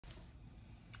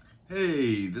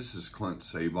Hey, this is Clint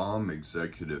I,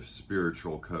 Executive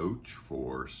Spiritual Coach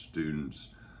for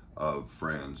students of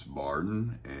Franz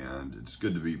Bardon, and it's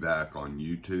good to be back on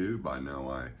YouTube. I know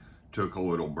I took a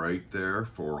little break there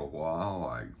for a while.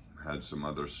 I had some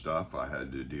other stuff I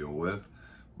had to deal with,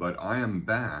 but I am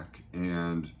back,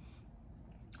 and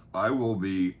I will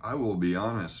be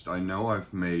honest. I know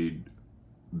I've made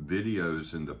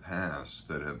videos in the past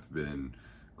that have been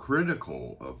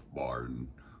critical of Bardon,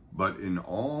 but in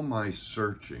all my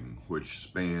searching, which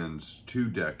spans 2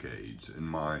 decades, in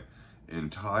my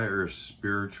entire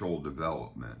spiritual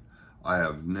development, I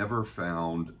have never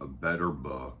found a better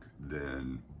book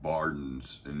than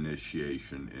Bardon's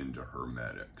Initiation into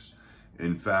Hermetics.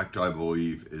 In fact, I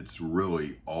believe it's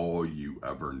really all you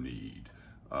ever need.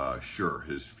 Sure,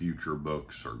 his future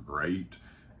books are great,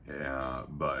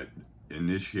 but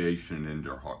Initiation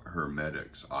into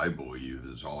Hermetics, I believe,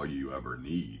 is all you ever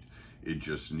need. It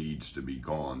just needs to be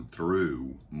gone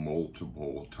through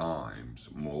multiple times.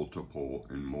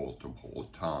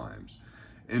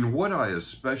 And what I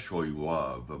especially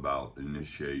love about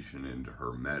Initiation into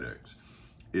Hermetics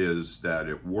is that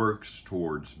it works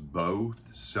towards both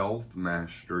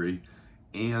self-mastery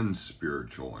and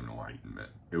spiritual enlightenment.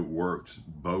 It works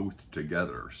both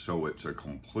together, so it's a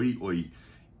completely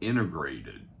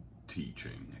integrated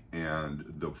teaching, and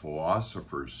the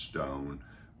Philosopher's Stone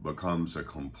becomes a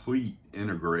complete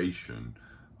integration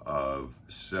of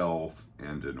self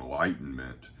and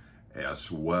enlightenment,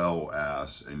 as well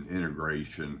as an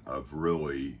integration of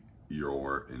really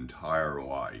your entire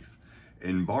life.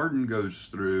 And Bardon goes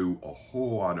through a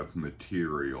whole lot of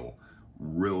material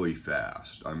really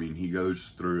fast. I mean, he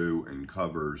goes through and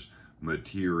covers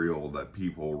material that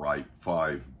people write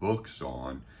 5 books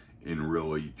on in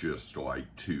really just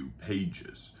like 2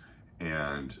 pages.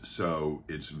 And so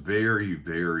it's very,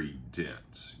 very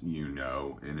dense,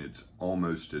 and it's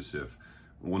almost as if,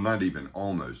 well, not even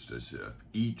almost as if,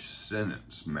 each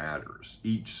sentence matters.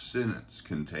 Each sentence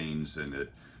contains in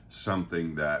it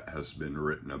something that has been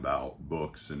written about.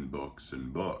 Books and books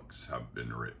and books have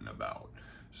been written about.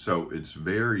 So it's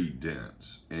very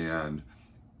dense, and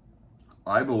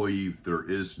I believe there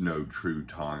is no true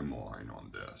timeline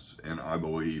on this, and I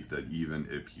believe that even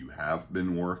if you have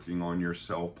been working on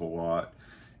yourself a lot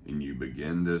and you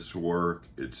begin this work,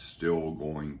 it's still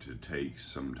going to take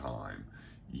some time,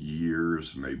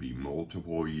 years, maybe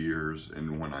multiple years.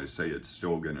 And when I say it's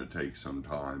still going to take some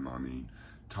time, I mean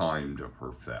time to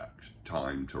perfect,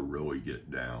 time to really get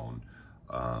down,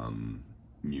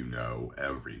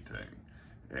 everything,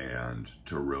 and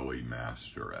to really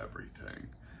master everything.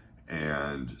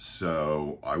 And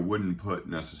so I wouldn't put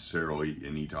necessarily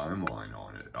any timeline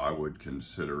on it. I would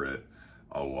consider it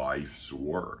a life's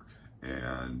work.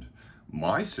 And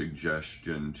my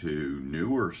suggestion to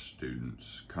newer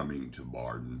students coming to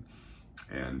Bardon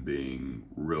and being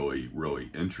really, really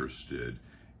interested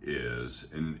is,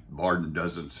 and Bardon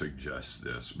doesn't suggest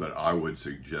this, but I would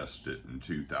suggest it in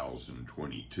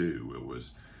 2022. It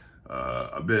was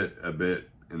a bit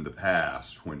in the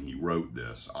past when he wrote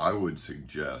this. I would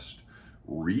suggest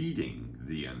reading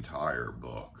the entire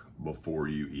book before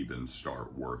you even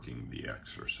start working the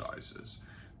exercises.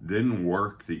 Then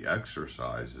work the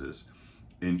exercises,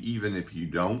 and even if you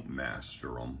don't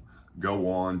master them, go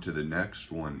on to the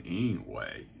next one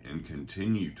anyway and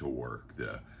continue to work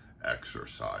the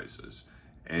exercises.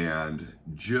 And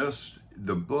just,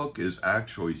 the book is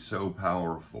actually so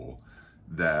powerful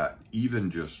that even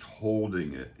just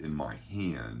holding it in my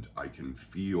hand, I can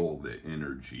feel the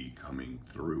energy coming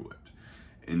through it.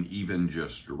 And even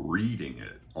just reading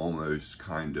it almost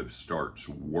kind of starts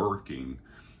working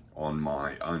on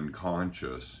my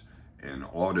unconscious and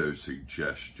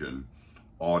auto-suggestion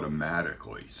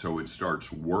automatically. So it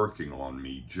starts working on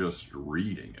me just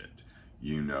reading it.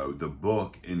 The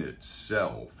book in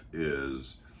itself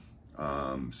is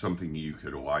something you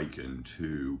could liken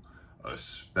to a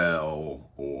spell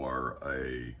or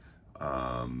a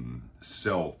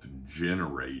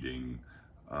self-generating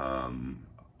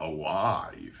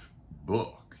alive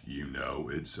book.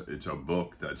 It's a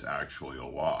book that's actually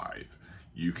alive.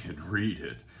 You can read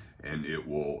it and it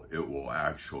will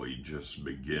actually just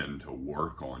begin to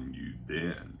work on you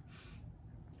then.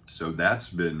 So that's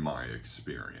been my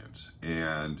experience.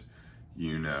 And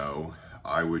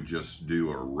I would just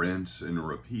do a rinse and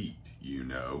repeat.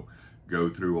 Go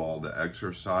through all the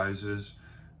exercises,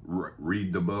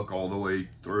 read the book all the way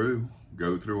through,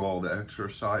 go through all the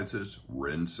exercises,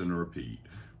 rinse and repeat.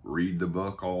 Read the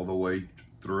book all the way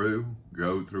through,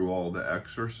 go through all the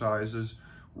exercises,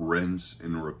 rinse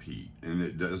and repeat. And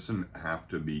it doesn't have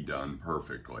to be done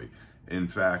perfectly. In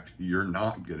fact, you're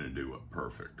not going to do it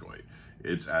perfectly.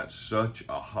 it's at such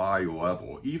a high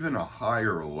level, even a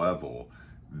higher level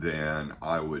than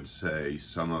I would say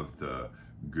some of the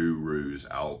gurus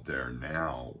out there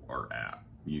now are at,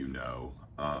 you know.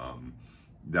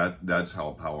 That's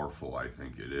how powerful I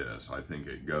think it is. I think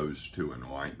it goes to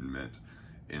enlightenment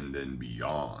and then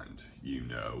beyond, you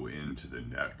know, into the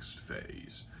next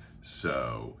phase.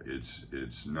 So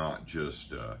it's not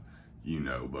just you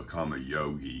know, become a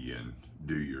yogi and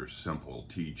do your simple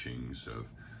teachings of,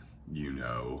 you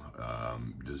know,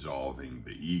 dissolving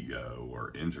the ego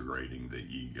or integrating the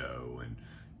ego and,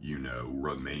 you know,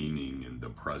 remaining in the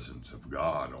presence of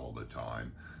God all the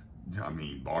time. I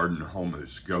mean, Bardon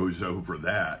almost goes over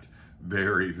that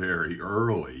very, very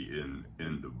early in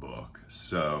the book.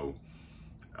 So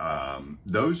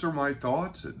those are my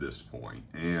thoughts at this point,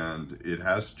 and it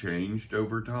has changed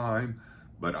over time,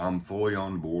 but I'm fully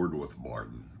on board with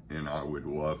Bardon, and I would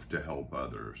love to help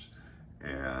others.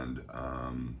 And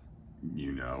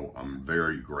you know, I'm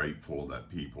very grateful that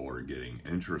people are getting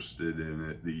interested in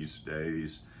it these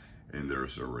days, and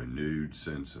there's a renewed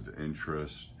sense of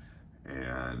interest.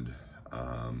 And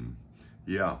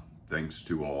yeah, thanks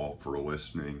to all for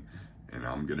listening, and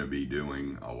I'm going to be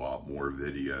doing a lot more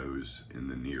videos in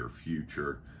the near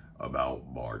future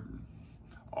about Bardon.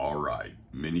 All right,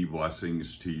 many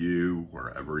blessings to you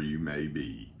wherever you may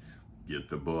be. Get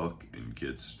the book and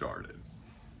get started.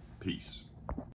 Peace.